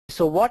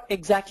So what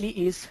exactly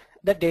is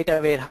the data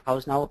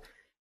warehouse? Now,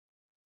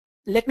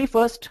 let me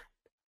first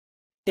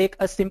take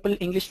a simple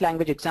English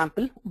language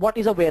example. What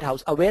is a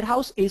warehouse? A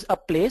warehouse is a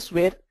place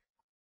where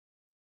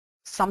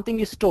something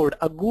is stored,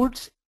 a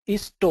goods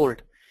is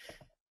stored.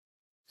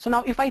 So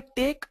now if I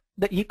take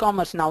the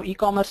e-commerce, now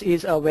e-commerce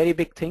is a very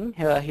big thing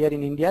here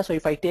in India. So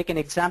if I take an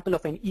example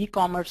of an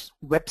e-commerce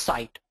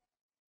website,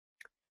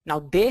 now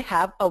they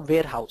have a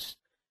warehouse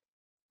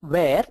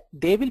where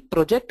they will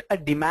project a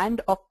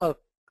demand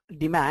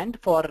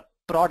for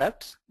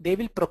products. They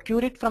will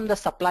procure it from the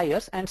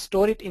suppliers and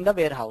store it in the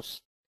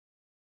warehouse.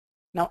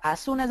 Now as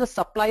soon as a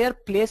supplier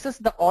places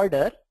the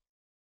order,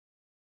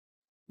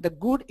 the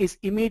good is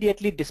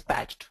immediately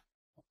dispatched.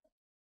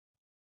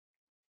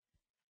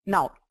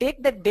 Now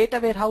take the data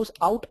warehouse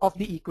out of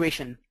the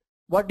equation.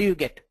 What do you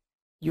get?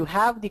 You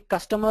have the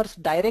customers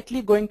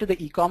directly going to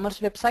the e-commerce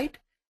website.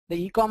 The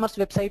e-commerce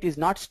website is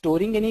not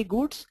storing any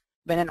goods.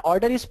 When an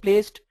order is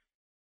placed,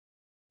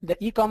 the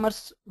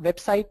e-commerce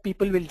website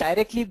people will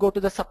directly go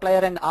to the supplier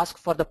and ask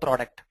for the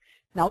product.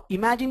 Now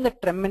imagine the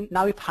tremendous.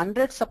 Now if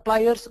 100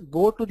 suppliers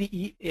go to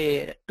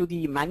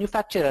the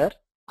manufacturer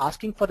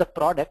asking for the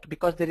product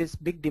because there is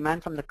big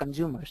demand from the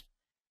consumers,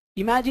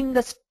 imagine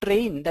the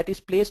strain that is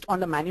placed on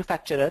the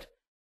manufacturer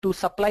to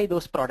supply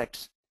those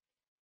products.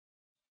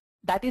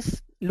 That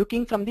is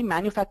looking from the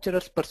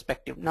manufacturer's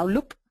perspective. Now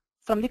look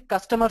from the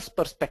customer's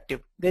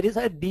perspective. There is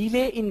a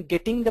delay in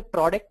getting the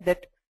product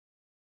that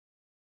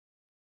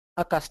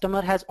a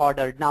customer has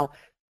ordered. Now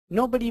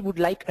nobody would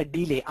like a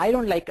delay. I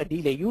don't like a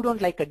delay. You don't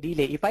like a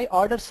delay. If I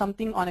order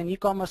something on an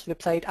e-commerce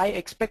website, I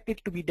expect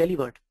it to be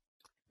delivered.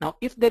 Now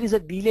if there is a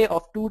delay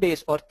of 2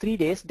 days or 3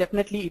 days,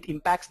 definitely it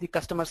impacts the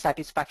customer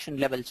satisfaction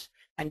levels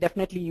and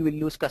definitely you will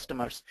lose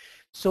customers.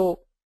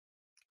 So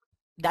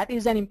that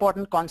is an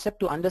important concept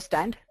to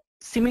understand.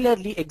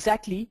 Similarly,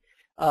 exactly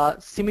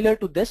similar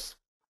to this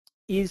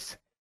is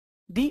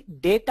the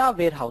data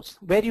warehouse,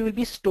 where you will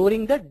be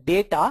storing the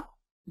data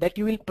that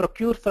you will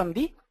procure from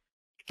the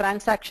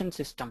transaction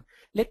system.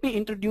 Let me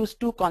introduce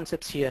two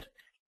concepts here.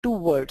 Two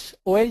words,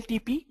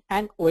 OLTP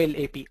and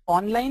OLAP,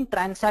 online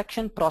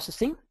transaction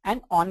processing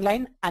and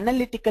online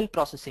analytical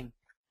processing.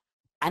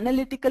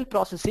 Analytical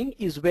processing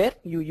is where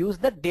you use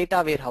the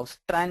data warehouse.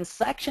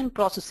 Transaction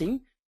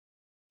processing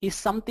is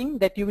something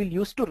that you will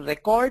use to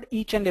record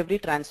each and every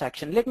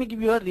transaction. Let me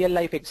give you a real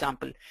life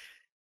example.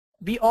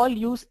 We all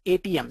use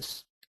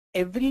ATMs.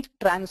 Every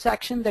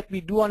transaction that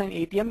we do on an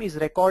ATM is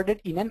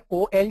recorded in an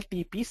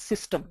OLTP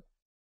system.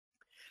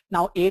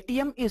 Now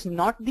ATM is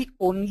not the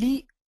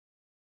only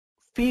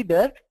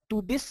feeder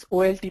to this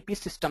OLTP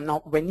system.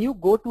 Now when you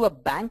go to a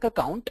bank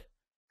account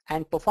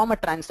and perform a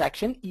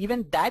transaction,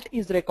 even that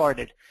is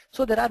recorded.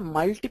 So there are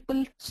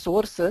multiple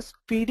sources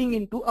feeding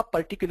into a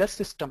particular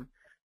system.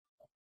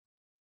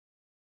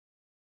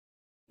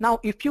 Now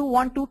if you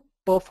want to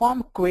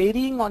perform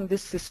querying on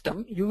this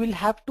system, you will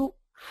have to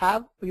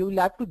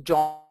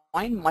join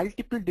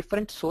multiple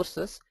different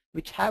sources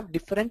which have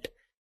different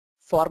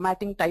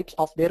formatting types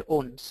of their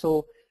own.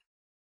 So,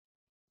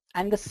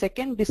 and the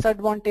second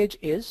disadvantage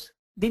is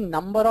the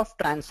number of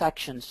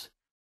transactions.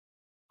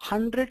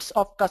 Hundreds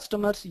of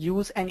customers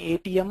use an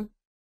ATM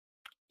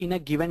in a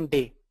given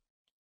day,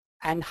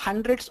 and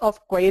hundreds of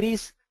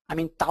queries, I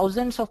mean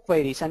thousands of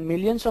queries and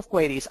millions of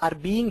queries are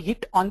being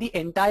hit on the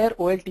entire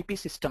OLTP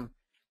system.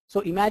 So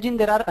imagine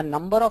there are a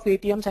number of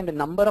ATMs and a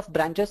number of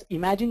branches.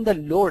 Imagine the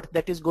load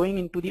that is going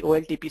into the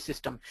OLTP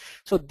system.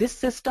 So this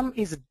system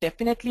is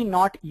definitely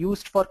not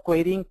used for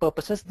querying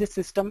purposes. This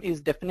system is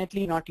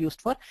definitely not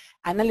used for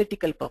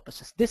analytical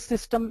purposes. This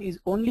system is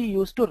only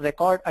used to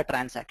record a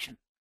transaction,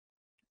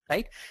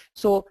 right?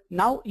 So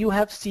now you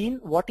have seen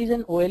what is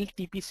an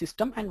OLTP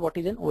system and what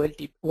is an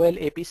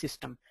OLAP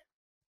system.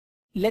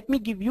 Let me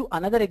give you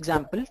another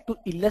example to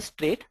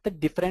illustrate the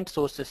different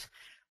sources.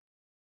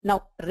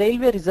 Now,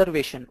 railway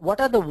reservation. What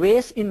are the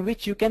ways in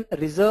which you can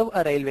reserve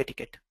a railway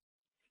ticket?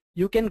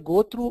 You can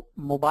go through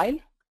mobile,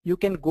 you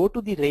can go to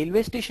the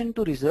railway station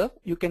to reserve,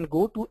 you can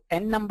go to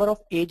n number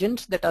of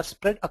agents that are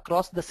spread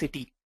across the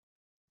city.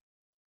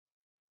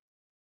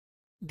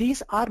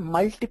 These are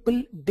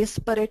multiple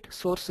disparate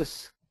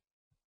sources.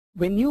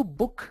 When you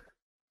book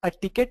a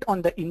ticket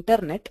on the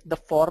internet, the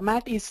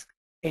format is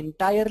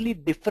entirely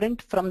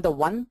different from the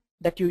one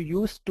that you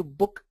use to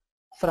book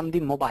from the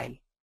mobile.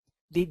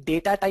 The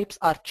data types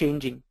are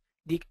changing.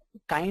 The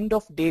kind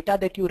of data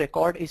that you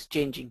record is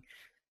changing.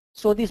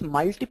 So these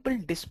multiple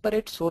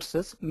disparate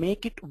sources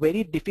make it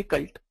very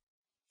difficult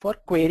for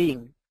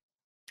querying,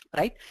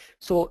 right?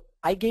 So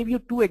I gave you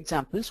two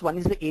examples. One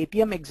is the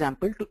ATM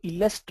example to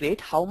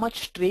illustrate how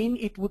much strain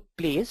it would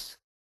place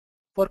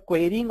for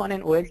querying on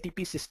an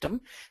OLTP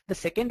system. The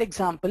second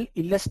example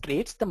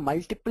illustrates the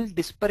multiple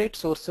disparate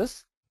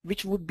sources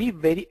which would be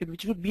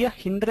a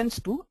hindrance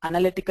to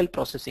analytical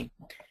processing.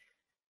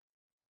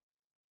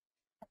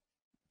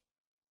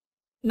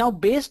 Now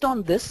based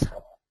on this,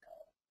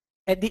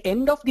 at the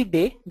end of the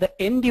day, the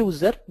end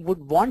user would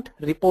want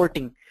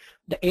reporting.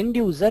 The end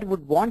user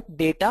would want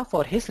data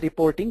for his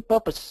reporting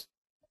purpose.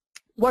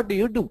 what do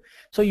you do?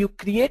 So you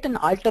create an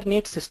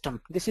alternate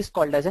system. This is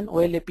called as an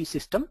OLAP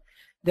system.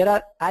 There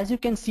are, as you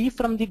can see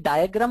from the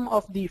diagram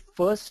of the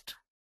first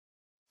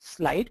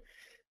slide,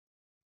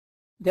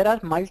 there are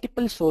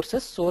multiple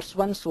sources, source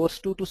 1, source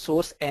 2 to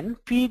source n,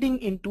 feeding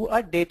into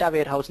a data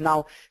warehouse.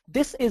 Now,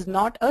 this is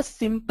not a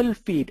simple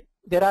feed.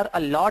 There are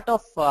a lot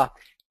of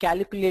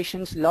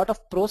calculations, a lot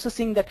of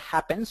processing that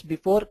happens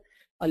before,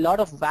 a lot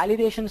of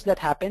validations that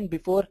happen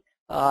before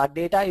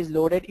data is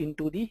loaded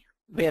into the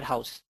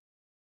warehouse.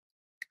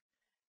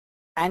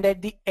 And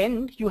at the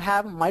end, you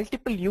have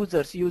multiple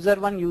users, user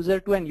 1, user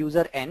 2, and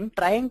user n,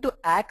 trying to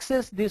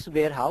access this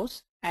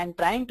warehouse and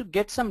trying to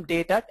get some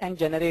data and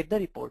generate the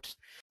reports.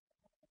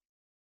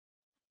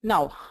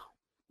 Now,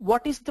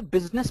 what is the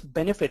business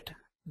benefit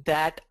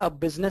that a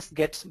business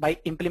gets by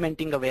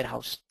implementing a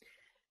warehouse?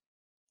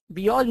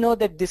 We all know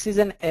that this is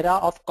an era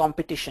of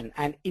competition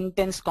and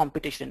intense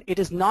competition. It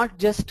is not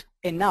just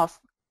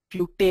enough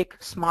to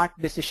take smart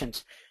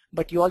decisions,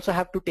 but you also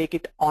have to take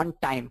it on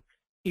time.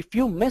 If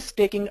you miss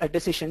taking a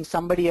decision,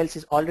 somebody else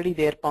is already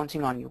there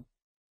pouncing on you.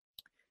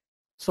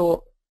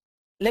 So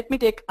let me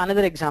take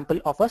another example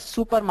of a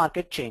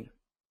supermarket chain.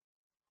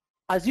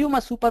 Assume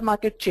a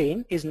supermarket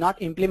chain is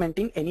not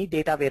implementing any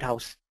data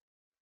warehouse.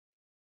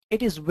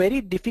 It is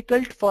very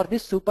difficult for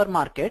this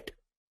supermarket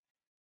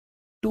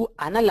to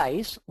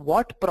analyze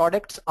what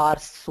products are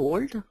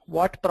sold,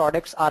 what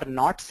products are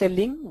not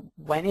selling,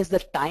 when is the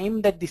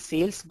time that the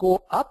sales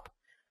go up,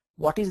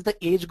 what is the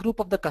age group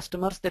of the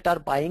customers that are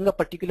buying a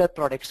particular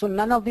product. So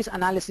none of this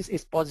analysis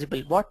is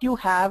possible. What you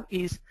have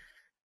is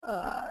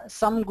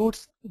some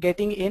goods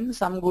getting in,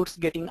 some goods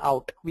getting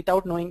out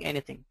without knowing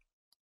anything.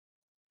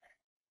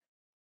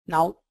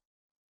 Now,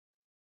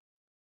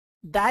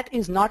 that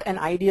is not an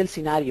ideal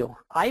scenario.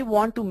 I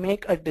want to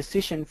make a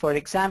decision, for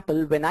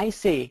example, when I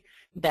say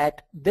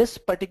that this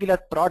particular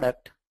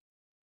product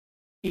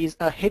is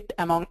a hit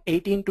among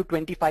 18 to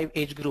 25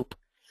 age group,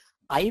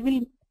 I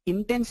will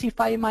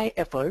intensify my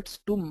efforts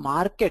to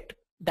market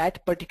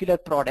that particular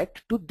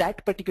product to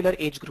that particular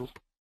age group,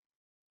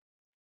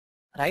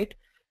 right?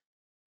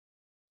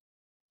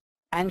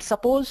 And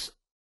suppose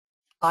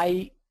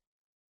I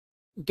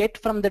get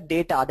from the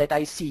data that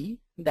I see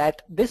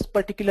that this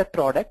particular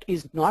product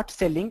is not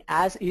selling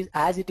as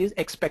it is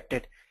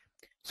expected.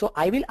 So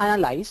I will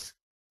analyze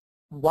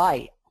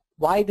why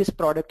this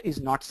product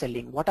is not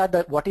selling.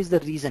 What is the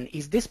reason?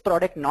 Is this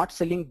product not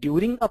selling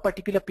during a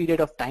particular period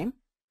of time,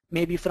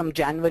 maybe from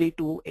January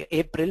to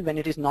April when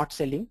it is not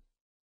selling,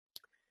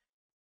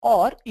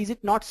 or is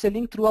it not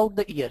selling throughout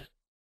the year?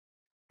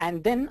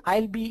 And then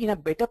I'll be in a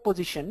better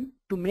position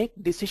to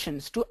make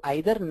decisions to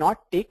either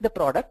not take the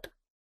product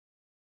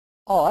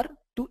or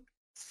to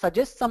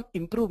suggest some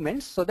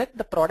improvements so that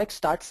the product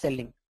starts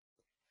selling.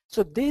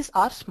 So these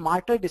are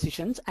smarter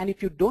decisions, and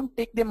if you don't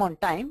take them on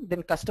time,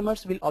 then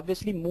customers will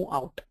obviously move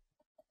out.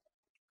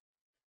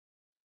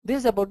 This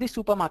is about the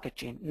supermarket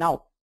chain.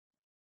 Now,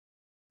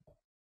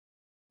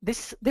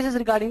 this is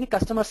regarding the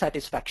customer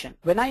satisfaction.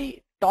 When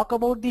I talk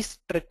about the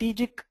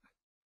strategic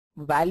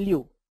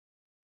value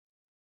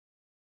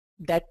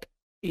that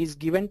is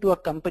given to a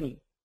company,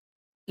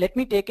 let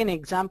me take an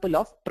example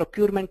of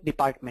procurement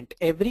department.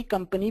 Every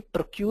company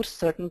procures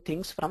certain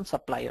things from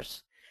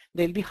suppliers.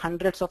 There will be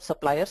hundreds of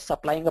suppliers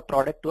supplying a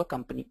product to a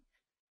company.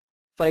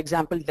 For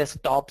example,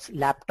 desktops,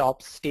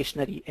 laptops,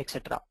 stationery,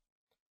 etc.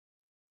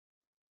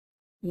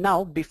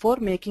 Now, before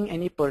making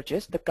any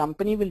purchase, the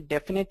company will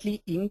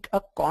definitely ink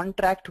a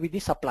contract with the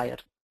supplier,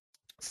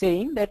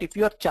 saying that if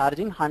you are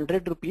charging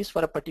 100 rupees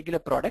for a particular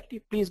product,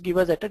 please give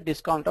us at a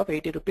discount of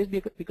 80 rupees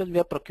because we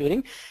are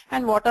procuring,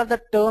 and what are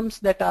the terms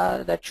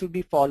that should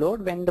be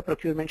followed when the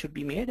procurement should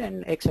be made,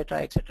 and etc.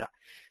 etc.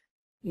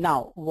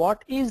 Now,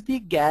 what is the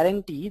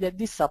guarantee that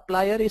the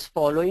supplier is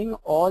following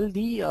all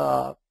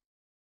the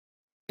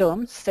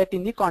terms set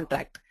in the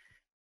contract?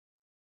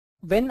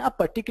 When a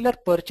particular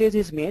purchase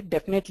is made,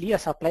 definitely a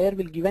supplier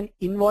will give an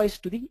invoice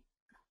to the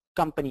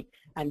company,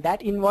 and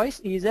that invoice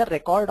is a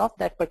record of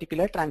that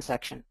particular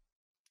transaction.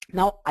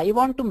 Now, I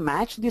want to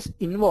match this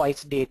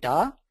invoice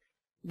data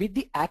with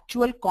the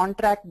actual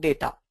contract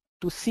data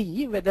to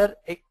see whether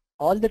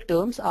all the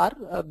terms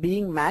are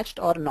being matched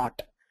or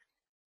not.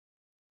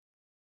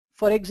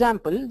 For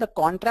example, the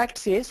contract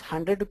says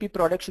 100 rupee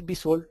product should be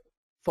sold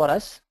for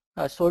us,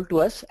 sold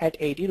to us at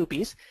 80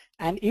 rupees,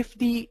 and if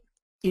the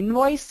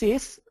invoice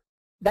says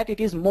that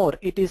it is more,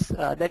 it is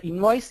that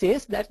invoice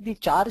says that the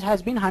charge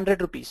has been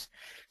 100 rupees.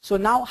 So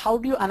now how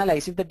do you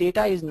analyze if the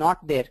data is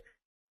not there?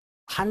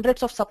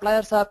 Hundreds of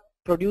suppliers are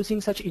producing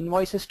such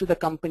invoices to the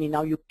company.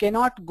 Now you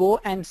cannot go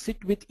and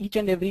sit with each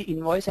and every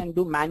invoice and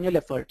do manual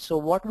effort. So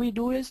what we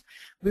do is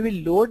we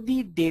will load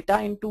the data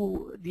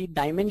into the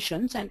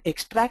dimensions and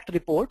extract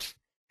reports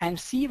and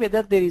see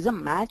whether there is a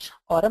match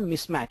or a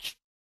mismatch.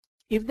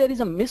 If there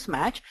is a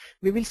mismatch,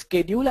 we will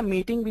schedule a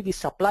meeting with the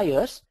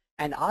suppliers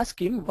and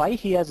ask him why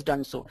he has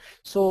done so.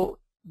 So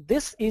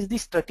this is the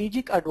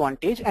strategic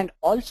advantage, and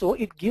also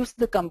it gives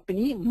the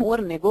company more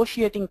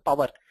negotiating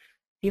power.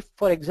 if,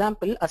 for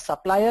example, a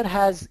supplier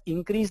has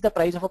increased the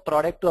price of a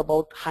product to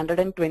about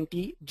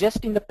 120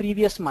 just in the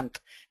previous month,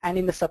 and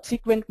in the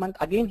subsequent month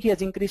again he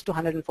has increased to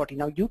 140.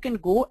 Now you can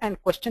go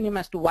and question him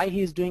as to why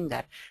he is doing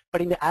that,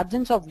 but in the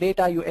absence of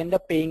data you end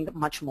up paying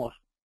much more.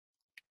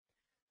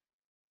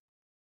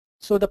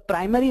 So the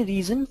primary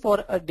reason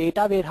for a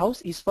data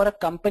warehouse is for a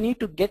company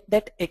to get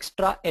that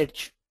extra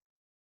edge.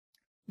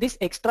 This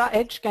extra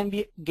edge can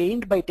be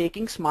gained by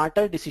taking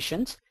smarter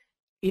decisions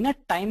in a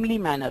timely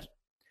manner.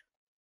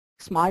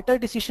 Smarter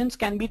decisions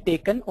can be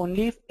taken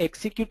only if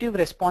executive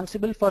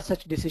responsible for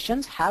such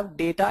decisions have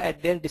data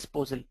at their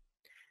disposal.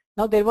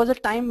 Now there was a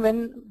time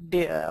when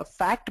the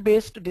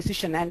fact-based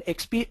decision and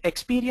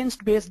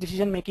experience-based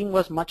decision making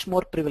was much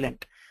more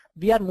prevalent.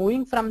 We are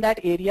moving from that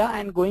area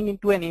and going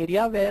into an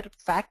area where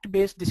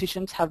fact-based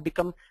decisions have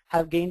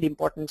gained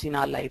importance in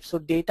our life. So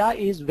data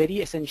is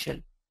very essential.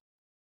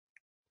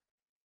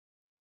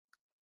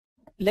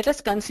 Let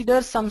us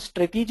consider some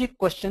strategic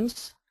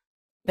questions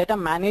that a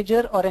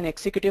manager or an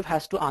executive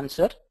has to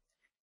answer.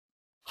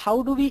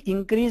 How do we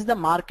increase the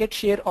market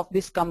share of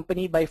this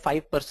company by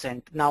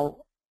 5%? Now,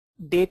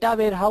 data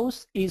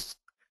warehouse is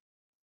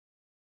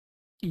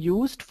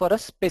used for a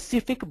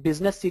specific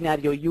business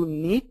scenario. You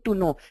need to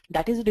know.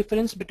 That is the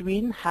difference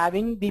between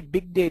having the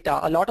big data.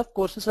 A lot of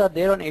courses are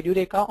there on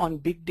Edureka on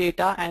big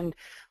data and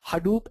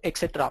Hadoop,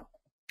 etc.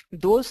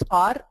 Those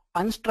are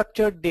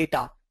unstructured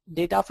data.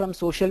 Data from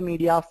social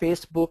media,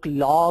 Facebook,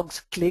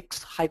 logs,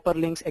 clicks,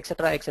 hyperlinks,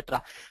 etc.,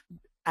 etc.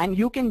 And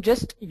you can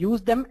just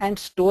use them and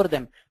store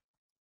them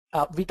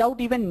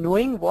without even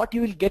knowing what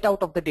you will get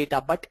out of the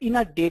data. But in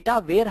a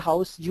data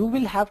warehouse, you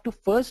will have to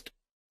first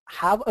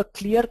have a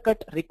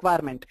clear-cut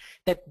requirement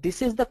that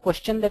this is the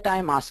question that I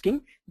am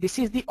asking, this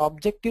is the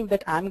objective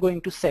that I am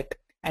going to set,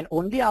 and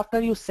only after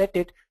you set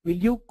it will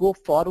you go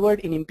forward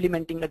in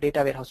implementing a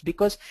data warehouse,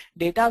 because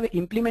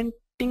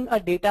implementing a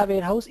data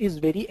warehouse is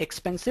very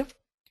expensive.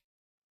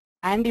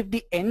 And if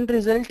the end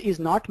result is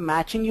not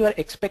matching your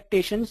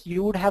expectations,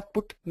 you would have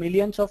put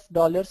millions of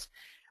dollars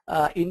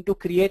into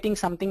creating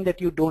something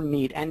that you don't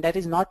need, and that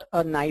is not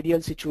an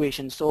ideal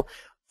situation. So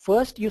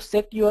first you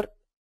set your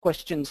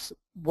questions.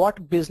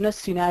 What business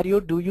scenario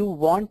do you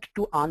want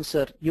to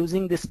answer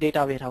using this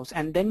data warehouse?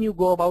 And then you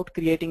go about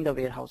creating the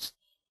warehouse.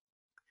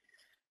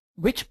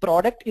 Which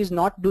product is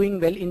not doing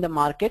well in the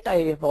market? I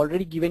have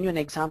already given you an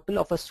example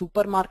of a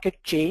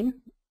supermarket chain.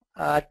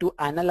 To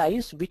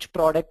analyze which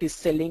product is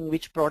selling,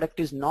 which product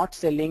is not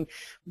selling,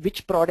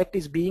 which product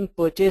is being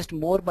purchased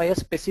more by a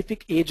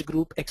specific age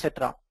group,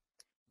 etc.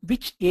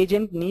 Which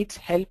agent needs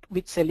help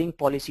with selling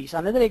policies?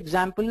 Another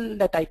example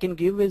that I can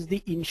give is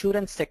the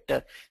insurance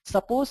sector.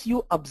 Suppose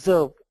you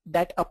observe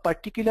that a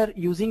particular,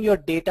 using your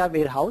data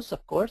warehouse,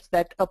 of course,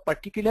 that a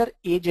particular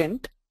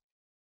agent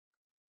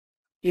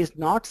is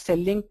not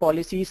selling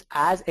policies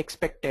as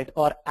expected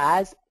or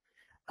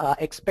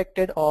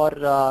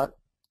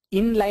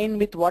in line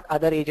with what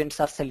other agents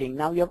are selling.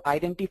 Now you have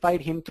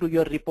identified him through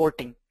your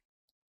reporting.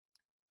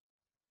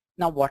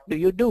 Now what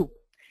do?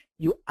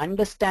 You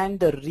understand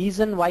the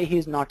reason why he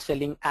is not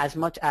selling as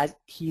much as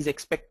he is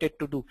expected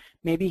to do.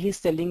 Maybe he's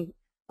selling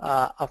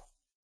a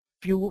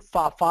few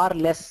far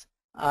less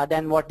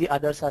than what the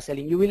others are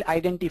selling. You will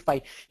identify,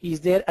 is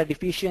there a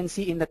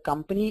deficiency in the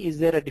company? Is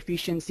there a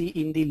deficiency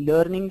in the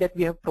learning that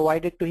we have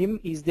provided to him?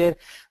 Is there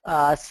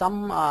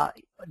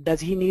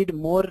does he need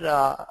more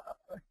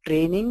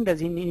training? Does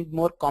he need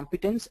more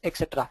competence,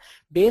 etc.?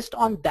 Based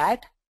on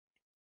that,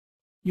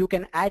 you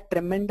can add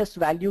tremendous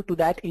value to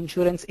that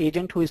insurance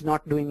agent who is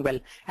not doing well,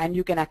 and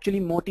you can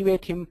actually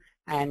motivate him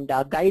and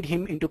guide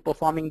him into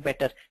performing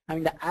better. Now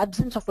in the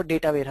absence of a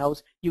data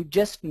warehouse, you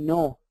just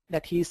know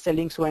that he is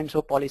selling so and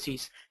so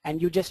policies,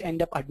 and you just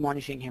end up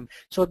admonishing him.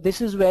 So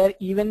this is where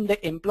even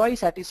the employee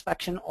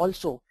satisfaction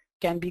also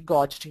can be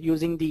gauged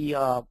using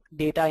the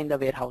data in the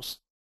warehouse.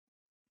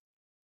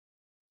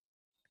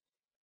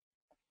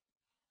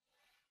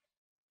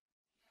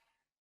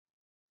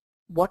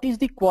 What is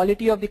the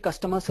quality of the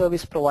customer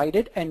service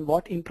provided and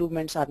what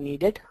improvements are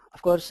needed?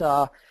 Of course,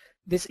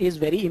 this is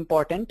very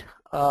important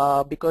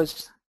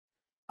because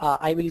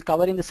I will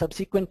cover in the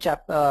subsequent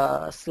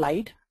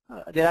slide.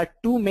 There are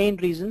two main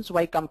reasons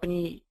why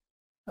company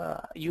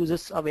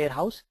uses a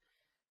warehouse,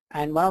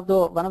 and one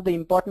of the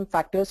important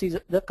factors is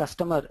the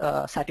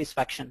customer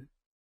satisfaction.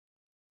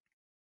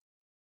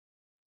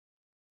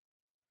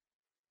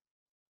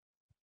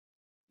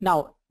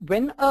 Now,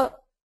 when a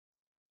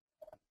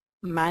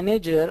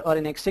manager or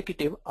an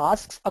executive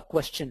asks a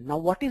question, now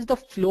what is the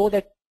flow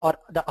that or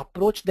the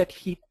approach that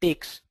he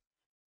takes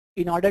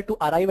in order to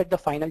arrive at the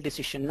final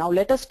decision? Now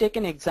let us take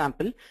an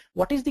example.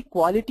 What is the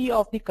quality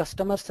of the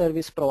customer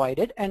service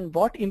provided and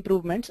what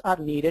improvements are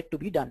needed to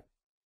be done?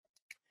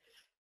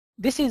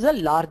 This is a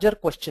larger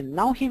question.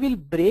 Now he will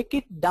break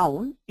it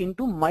down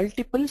into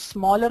multiple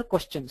smaller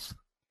questions.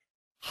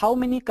 How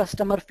many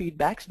customer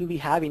feedbacks do we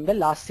have in the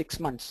last 6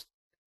 months?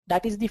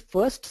 That is the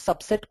first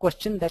subset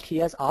question that he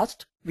has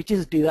asked, which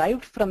is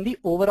derived from the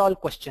overall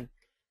question.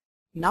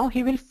 Now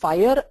he will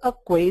fire a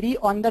query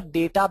on the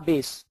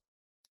database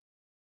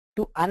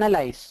to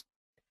analyze.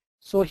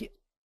 So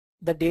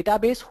the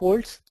database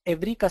holds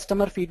every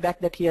customer feedback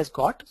that he has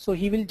got, so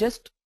he will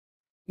just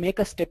make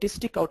a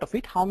statistic out of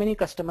it, how many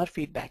customer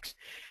feedbacks.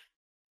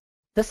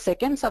 The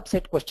second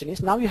subset question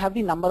is, now you have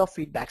the number of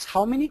feedbacks.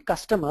 How many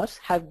customers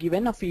have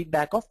given a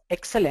feedback of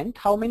excellent,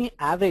 how many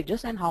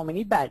averages, and how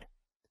many bad?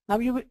 Now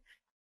you will,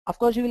 of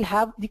course, you will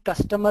have the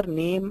customer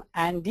name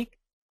and the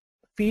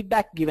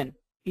feedback given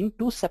in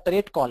two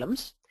separate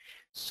columns.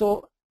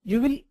 So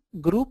you will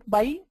group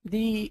by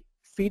the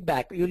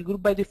feedback. You will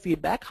group by the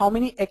feedback. How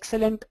many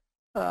excellent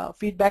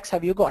feedbacks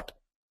have you got?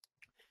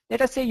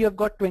 Let us say you have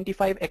got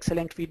 25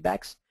 excellent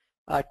feedbacks,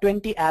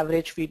 20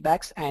 average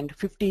feedbacks, and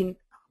 15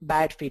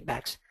 bad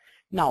feedbacks.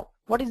 Now,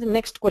 what is the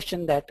next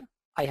question that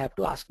I have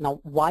to ask? Now,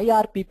 why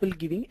are people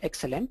giving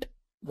excellent?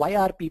 Why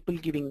are people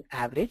giving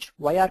average?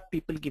 Why are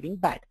people giving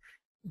bad?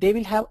 They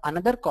will have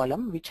another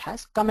column which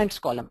has comments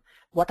column.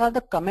 What are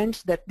the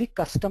comments that the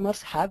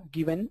customers have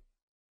given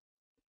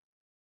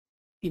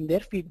in their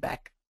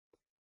feedback?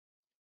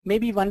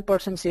 Maybe one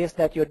person says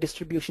that your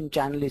distribution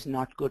channel is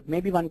not good.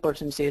 Maybe one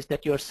person says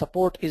that your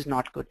support is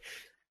not good.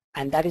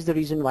 And that is the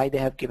reason why they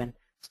have given.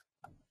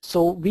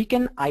 So we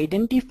can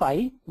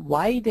identify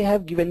why they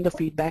have given the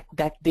feedback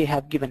that they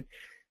have given.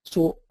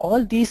 So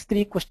all these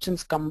three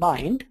questions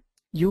combined,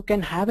 you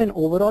can have an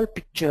overall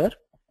picture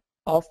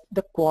of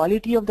the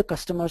quality of the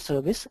customer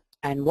service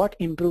and what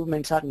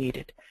improvements are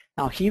needed.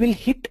 Now he will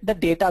hit the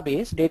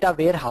database, data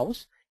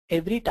warehouse,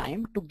 every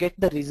time to get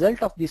the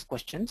result of these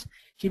questions.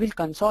 He will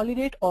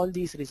consolidate all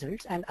these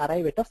results and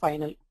arrive at a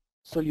final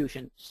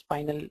solution,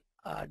 final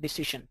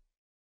decision.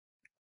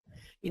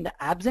 In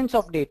the absence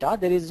of data,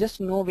 there is just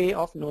no way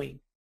of knowing.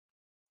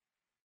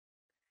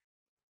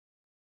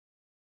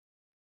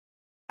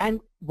 And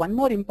one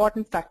more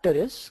important factor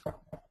is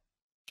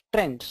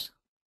trends.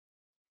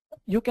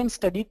 You can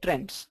study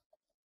trends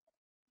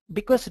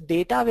because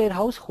data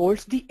warehouse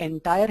holds the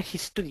entire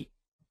history.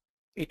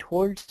 It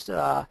holds,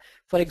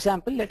 for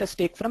example, let us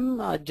take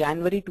from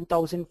January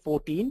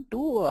 2014 to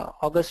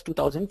August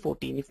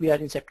 2014. If we are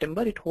in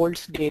September, it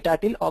holds data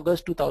till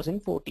August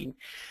 2014.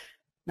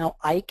 Now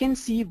I can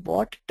see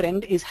what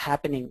trend is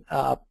happening.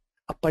 A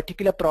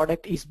particular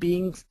product is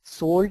being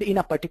sold in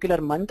a particular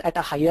month at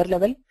a higher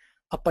level.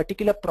 A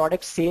particular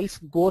product sales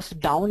goes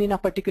down in a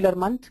particular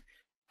month,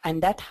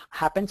 and that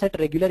happens at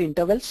regular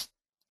intervals.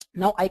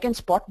 Now I can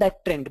spot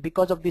that trend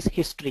because of this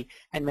history,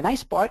 and when I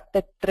spot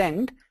that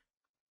trend,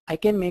 I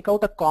can make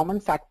out a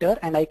common factor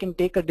and I can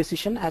take a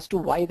decision as to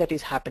why that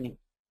is happening.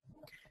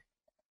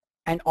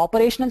 An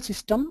operational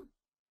system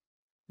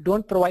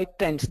don't provide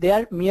trends. They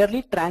are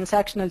merely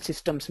transactional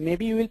systems.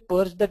 Maybe you will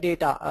purge the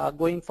data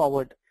going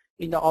forward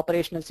in the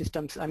operational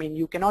systems. I mean,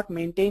 you cannot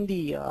maintain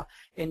the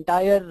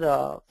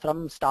entire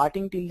from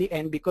starting till the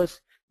end, because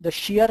the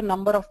sheer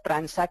number of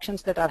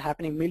transactions that are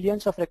happening,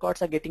 millions of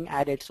records are getting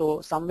added. So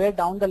somewhere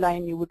down the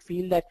line you would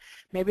feel that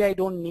maybe I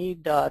don't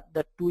need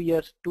the 2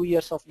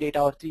 years of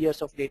data or 3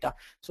 years of data.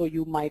 So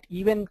you might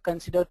even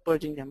consider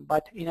purging them.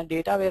 But in a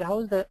data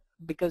warehouse,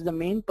 because the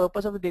main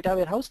purpose of the data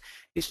warehouse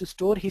is to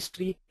store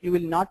history, you will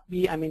not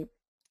be, you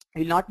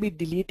will not be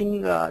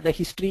deleting the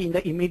history in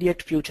the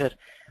immediate future.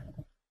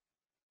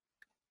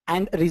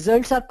 And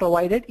results are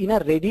provided in a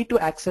ready to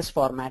access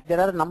format.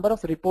 There are a number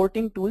of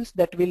reporting tools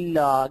that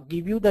will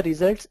give you the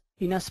results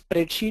in a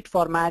spreadsheet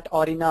format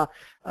or in a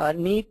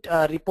neat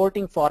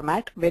reporting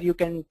format where you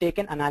can take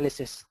an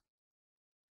analysis.